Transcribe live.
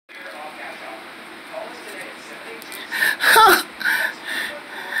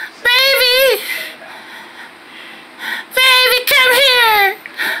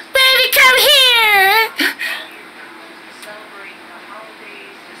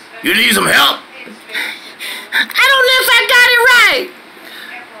You need some help? I don't know if I got it right.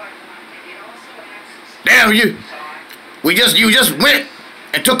 Damn, you just went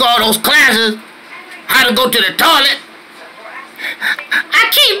and took all those classes, how to go to the toilet. I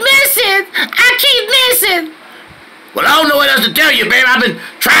keep missing. Well, I don't know what else to tell you, baby. I've been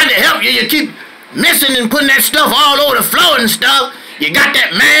trying to help you. You keep missing and putting that stuff all over the floor and stuff. You got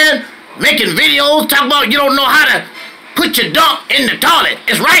that man making videos talking about you don't know how to put your dump in the toilet.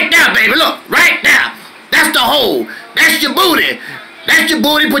 It's right there, baby. Look, right there. That's the hole. That's your booty. That's your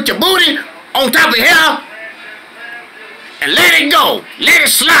booty. Put your booty on top of here and let it go. Let it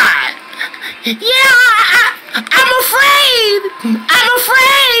slide. Yeah, I'm afraid.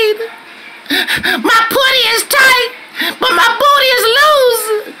 My putty is tight, but my booty is loose.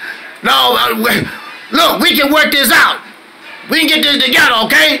 No, look, we can work this out. We can get this together,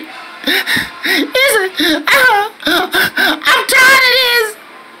 okay? I'm tired of this.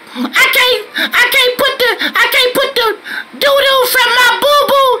 I can't put the doo-doo from my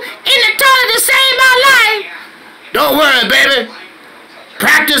boo-boo in the toilet to save my life. Don't worry, baby.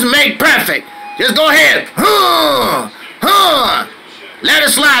 Practice make perfect. Just go ahead. Let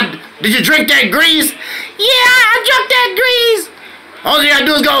it slide. Did you drink that grease? Yeah, I drank that grease. All you gotta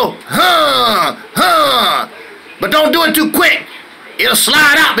do is go, But don't do it too quick. It'll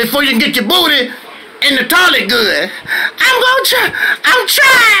slide out before you can get your booty in the toilet good. I'm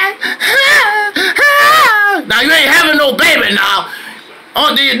trying. Now, you ain't having no baby now.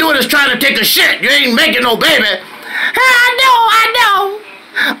 All thing you're doing is trying to take a shit. You ain't making no baby. I know.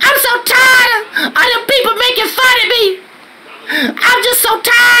 I'm so tired of the people making fun of me. I'm just so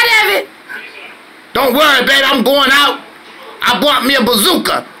tired of it. Don't worry, baby. I'm going out. I bought me a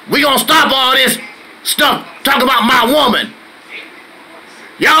bazooka. We gonna stop all this stuff talking about my woman.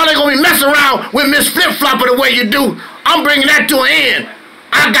 Y'all ain't gonna be messing around with Miss Flip-Flopper the way you do. I'm bringing that to an end.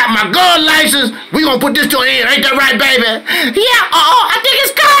 I got my gun license. We gonna put this to an end. Ain't that right, baby? Yeah, I think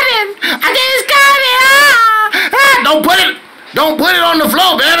it's coming. Don't put it on the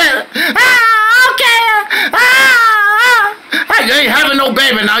floor, baby. Okay. You ain't having no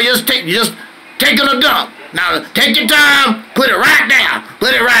baby now. You just taking a dump. Now, take your time. Put it right there.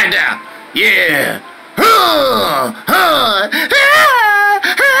 Yeah.